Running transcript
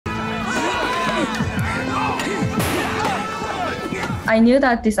I knew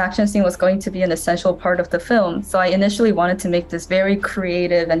that this action scene was going to be an essential part of the film, so I initially wanted to make this very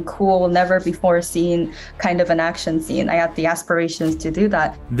creative and cool, never before seen kind of an action scene. I had the aspirations to do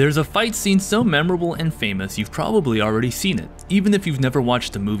that. There's a fight scene so memorable and famous you've probably already seen it, even if you've never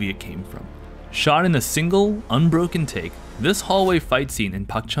watched the movie it came from. Shot in a single, unbroken take, this hallway fight scene in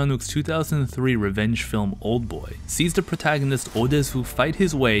Park Chan-Wook's 2003 revenge film Oldboy sees the protagonist Oh Dae-soo fight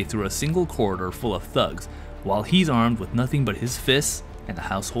his way through a single corridor full of thugs, while he's armed with nothing but his fists and a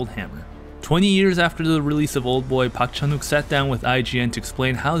household hammer. 20 years after the release of Oldboy, Park Chan-Wook sat down with IGN to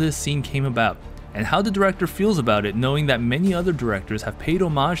explain how this scene came about, and how the director feels about it, knowing that many other directors have paid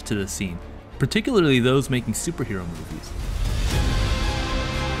homage to this scene, particularly those making superhero movies.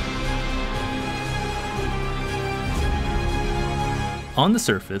 On the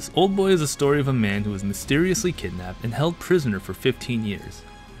surface, Oldboy is a story of a man who was mysteriously kidnapped and held prisoner for 15 years.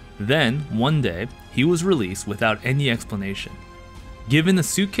 Then, one day, he was released without any explanation. Given a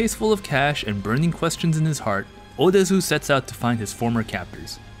suitcase full of cash and burning questions in his heart, Oh Dae-soo sets out to find his former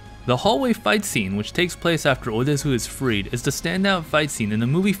captors. The hallway fight scene, which takes place after Oh Dae-soo is freed, is the standout fight scene in a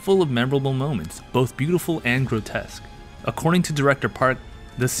movie full of memorable moments, both beautiful and grotesque. According to director Park,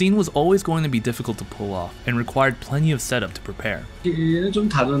 the scene was always going to be difficult to pull off and required plenty of setup to prepare.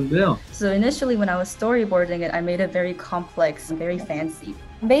 So initially when I was storyboarding it, I made it very complex and very fancy.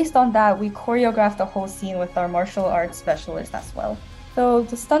 Based on that, we choreographed the whole scene with our martial arts specialist as well. So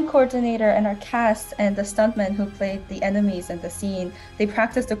the stunt coordinator and our cast and the stuntmen who played the enemies in the scene, they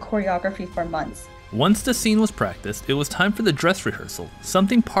practiced the choreography for months. Once the scene was practiced, it was time for the dress rehearsal,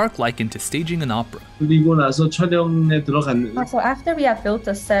 something Park likened to staging an opera. So after we had built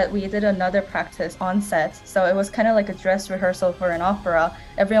the set, we did another practice on set. So it was kind of like a dress rehearsal for an opera.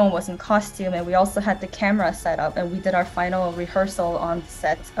 Everyone was in costume, and we also had the camera set up, and we did our final rehearsal on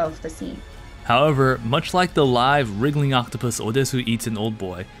set of the scene. However, much like the live wriggling octopus Oh Dae-soo eats in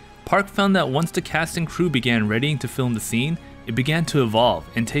Oldboy, Park found that once the cast and crew began readying to film the scene, it began to evolve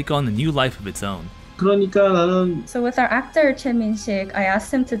and take on a new life of its own. So with our actor Choi Min-sik, I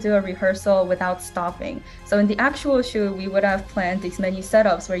asked him to do a rehearsal without stopping. So in the actual shoot, we would have planned these many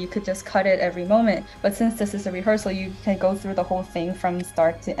setups where you could just cut it every moment. But since this is a rehearsal, you can go through the whole thing from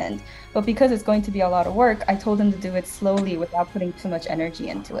start to end. But because it's going to be a lot of work, I told him to do it slowly without putting too much energy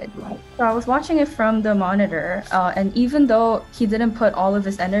into it. So I was watching it from the monitor, and even though he didn't put all of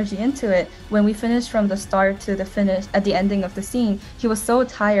his energy into it, when we finished from the start to the finish at the ending of the scene, he was so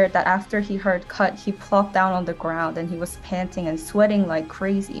tired that after he heard cut, he plopped down on the ground and he was panting and sweating like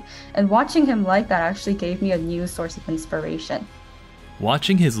crazy. And watching him like that actually gave me a new source of inspiration.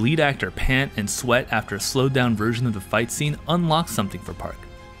 Watching his lead actor pant and sweat after a slowed down version of the fight scene unlocked something for Park.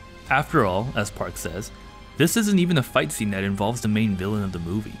 After all, as Park says, this isn't even a fight scene that involves the main villain of the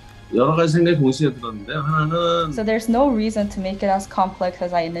movie. So there's no reason to make it as complex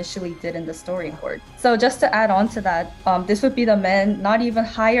as I initially did in the storyboard. So just to add on to that, this would be the man not even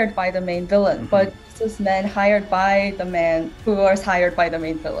hired by the main villain, but this man hired by the man who was hired by the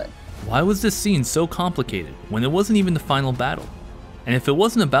main villain. Why was this scene so complicated when it wasn't even the final battle? And if it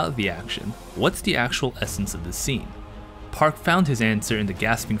wasn't about the action, what's the actual essence of this scene? Park found his answer in the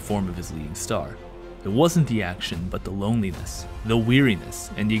gasping form of his leading star. It wasn't the action, but the loneliness, the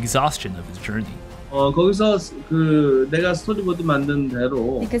weariness, and the exhaustion of his journey.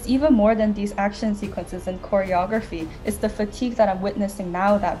 Because even more than these action sequences and choreography, it's the fatigue that I'm witnessing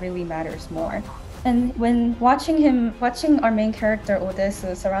now that really matters more. And when watching our main character Oh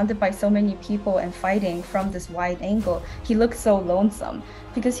Dae-soo surrounded by so many people and fighting from this wide angle, he looked so lonesome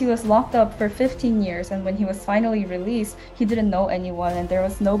because he was locked up for 15 years, and when he was finally released, he didn't know anyone and there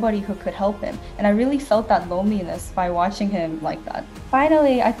was nobody who could help him. And I really felt that loneliness by watching him like that.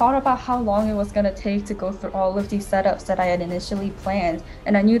 Finally, I thought about how long it was going to take to go through all of these setups that I had initially planned,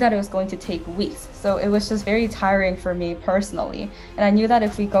 and I knew that it was going to take weeks. So it was just very tiring for me personally. And I knew that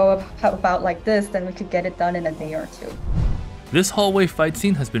if we go about like this, then we could get it done in a day or two. This hallway fight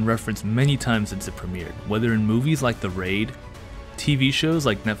scene has been referenced many times since it premiered, whether in movies like The Raid, TV shows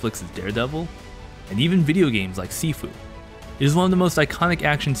like Netflix's Daredevil, and even video games like Sifu. It is one of the most iconic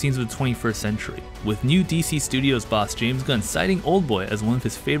action scenes of the 21st century, with new DC Studios boss James Gunn citing Oldboy as one of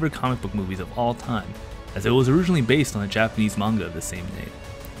his favorite comic book movies of all time, as it was originally based on a Japanese manga of the same name.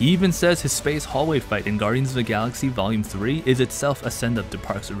 He even says his space hallway fight in Guardians of the Galaxy Volume 3 is itself a send-up to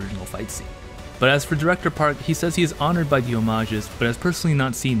Park's original fight scene. But as for director Park, he says he is honored by the homages, but has personally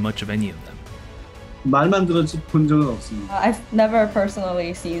not seen much of any of them. I've never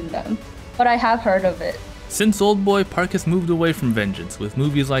personally seen them, but I have heard of it. Since Oldboy, Park has moved away from vengeance with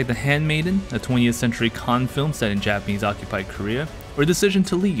movies like The Handmaiden, a 20th century Khan film set in Japanese-occupied Korea, or Decision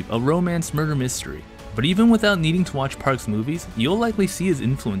to Leave, a romance murder mystery. But even without needing to watch Park's movies, you'll likely see his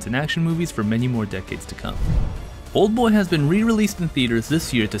influence in action movies for many more decades to come. Oldboy has been re-released in theaters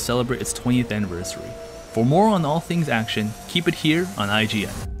this year to celebrate its 20th anniversary. For more on all things action, keep it here on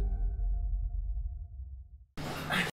IGN.